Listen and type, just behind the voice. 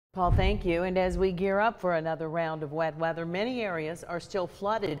Paul, thank you. And as we gear up for another round of wet weather, many areas are still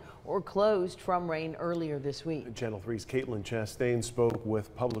flooded or closed from rain earlier this week. Channel 3's Caitlin Chastain spoke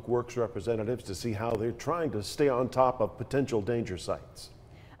with Public Works representatives to see how they're trying to stay on top of potential danger sites.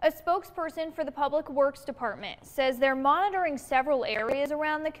 A spokesperson for the Public Works Department says they're monitoring several areas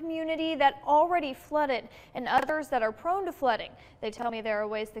around the community that already flooded and others that are prone to flooding. They tell me there are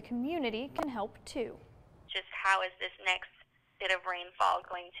ways the community can help too. Just how is this next bit of rainfall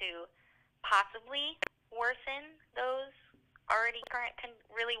going to possibly worsen those already current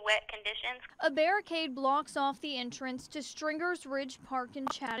really wet conditions? A barricade blocks off the entrance to Stringer's Ridge Park in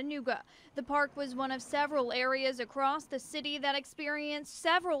Chattanooga. The park was one of several areas across the city that experienced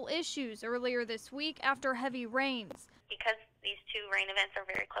several issues earlier this week after heavy rains. Because these two rain events are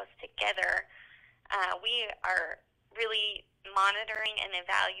very close together, we are really monitoring and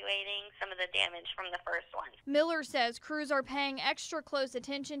evaluating some of the damage from the first one. Miller says crews are paying extra close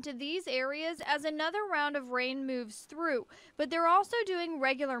attention to these areas as another round of rain moves through, but they're also doing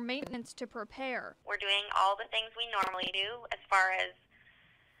regular maintenance to prepare. We're doing all the things we normally do as far as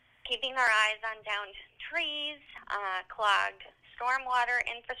keeping our eyes on downed trees, clogged stormwater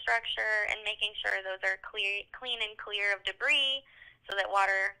infrastructure, and making sure those are clean and clear of debris, so that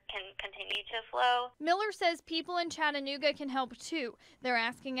water can continue to flow. Miller says people in Chattanooga can help too. They're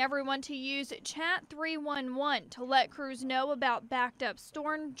asking everyone to use Chat 311 to let crews know about backed up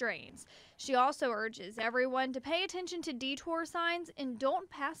storm drains. She also urges everyone to pay attention to detour signs and don't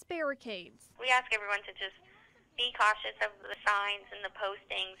pass barricades. We ask everyone to just be cautious of the signs and the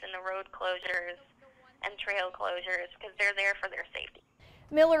postings and the road closures and trail closures because they're there for their safety.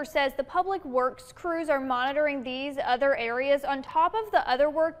 Miller says the Public Works crews are monitoring these other areas on top of the other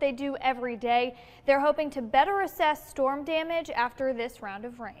work they do every day. They're hoping to better assess storm damage after this round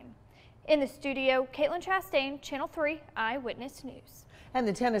of rain. In the studio, Caitlin Chastain, Channel 3 Eyewitness News. And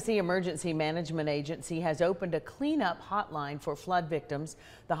the Tennessee Emergency Management Agency has opened a cleanup hotline for flood victims.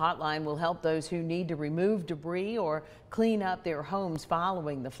 The hotline will help those who need to remove debris or clean up their homes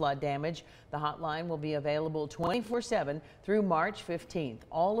following the flood damage. The hotline will be available 24/7 through March 15th.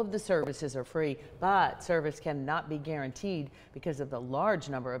 All of the services are free, but service cannot be guaranteed because of the large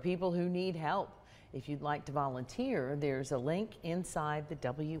number of people who need help. If you'd like to volunteer, there's a link inside the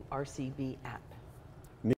WRCB app.